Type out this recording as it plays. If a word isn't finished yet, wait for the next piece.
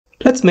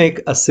Let's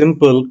make a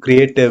simple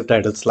creative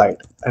title slide.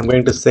 I'm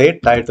going to say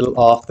title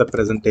of the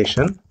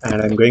presentation,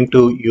 and I'm going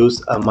to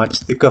use a much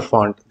thicker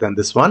font than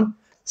this one.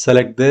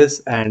 Select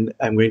this, and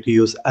I'm going to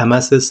use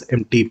Amasis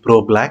MT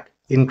Pro Black.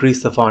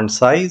 Increase the font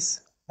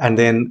size and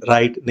then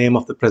write name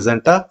of the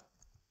presenter.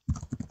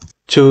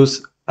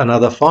 Choose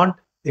another font,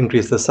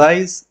 increase the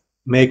size,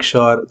 make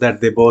sure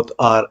that they both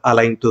are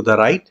aligned to the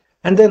right,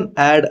 and then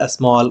add a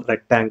small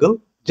rectangle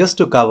just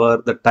to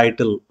cover the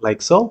title like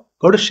so.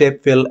 Go to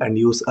shape fill and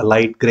use a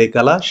light gray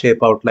color,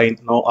 shape outline,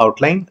 no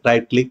outline,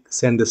 right click,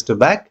 send this to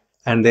back,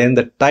 and then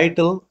the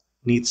title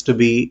needs to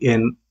be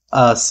in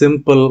a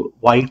simple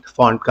white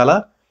font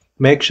color.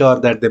 Make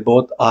sure that they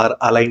both are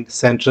aligned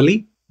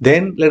centrally.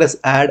 Then let us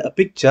add a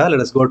picture.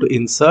 Let us go to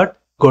insert,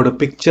 go to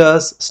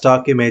pictures,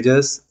 stock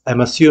images.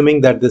 I'm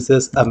assuming that this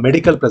is a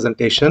medical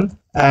presentation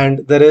and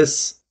there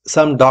is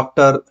some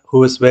doctor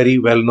who is very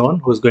well known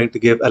who is going to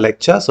give a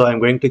lecture. So I'm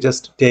going to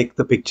just take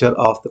the picture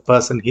of the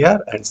person here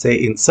and say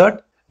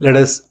insert. Let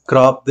us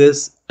crop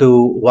this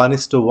to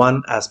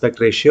 1:1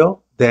 aspect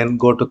ratio. Then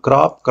go to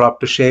crop,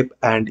 crop to shape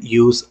and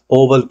use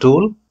oval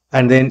tool.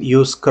 And then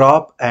use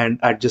crop and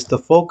adjust the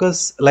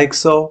focus like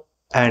so.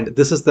 And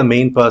this is the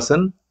main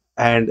person.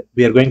 And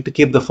we are going to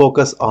keep the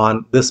focus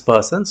on this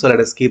person. So let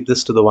us keep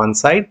this to the one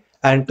side.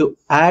 And to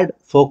add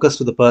focus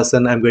to the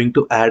person, I'm going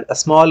to add a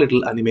small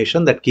little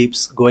animation that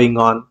keeps going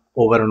on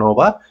over and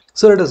over.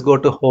 So let us go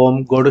to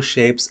home, go to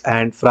shapes,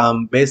 and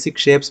from basic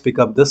shapes, pick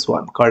up this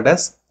one called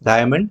as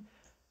diamond.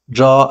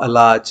 Draw a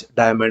large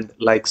diamond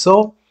like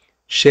so.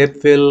 Shape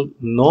fill,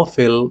 no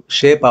fill,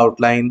 shape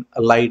outline,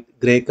 a light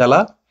gray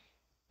color.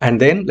 And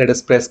then let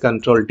us press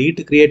Ctrl D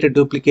to create a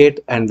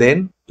duplicate, and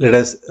then let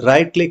us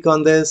right click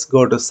on this,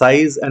 go to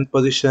size and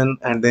position,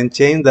 and then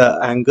change the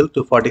angle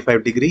to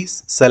 45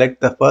 degrees. Select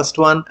the first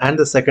one and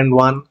the second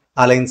one,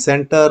 align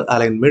center,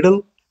 align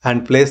middle,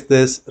 and place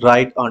this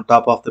right on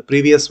top of the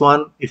previous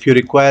one. If you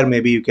require,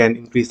 maybe you can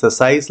increase the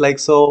size like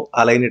so,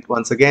 align it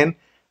once again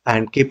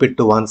and keep it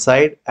to one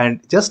side.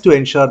 And just to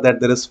ensure that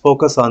there is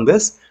focus on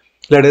this,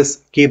 let us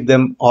keep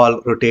them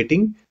all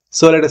rotating.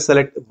 So let us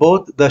select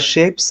both the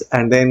shapes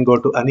and then go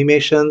to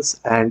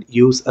animations and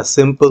use a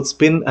simple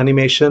spin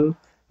animation.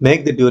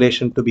 Make the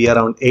duration to be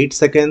around 8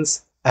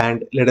 seconds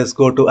and let us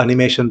go to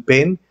animation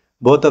pane.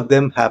 Both of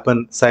them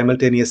happen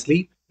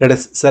simultaneously. Let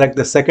us select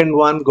the second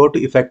one, go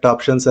to effect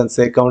options and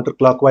say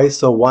counterclockwise.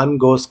 So one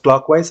goes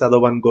clockwise, other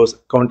one goes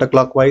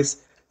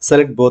counterclockwise.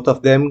 Select both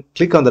of them,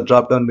 click on the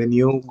drop down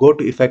menu, go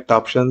to effect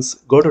options,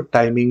 go to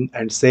timing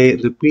and say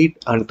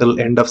repeat until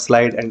end of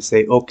slide and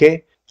say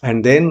OK.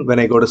 And then when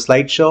I go to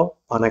slideshow,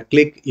 on a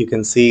click, you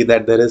can see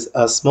that there is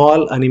a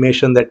small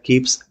animation that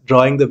keeps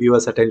drawing the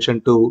viewer's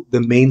attention to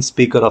the main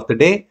speaker of the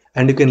day.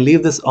 And you can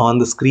leave this on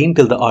the screen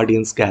till the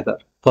audience gather.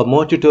 For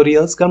more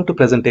tutorials, come to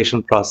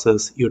Presentation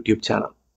Process YouTube channel.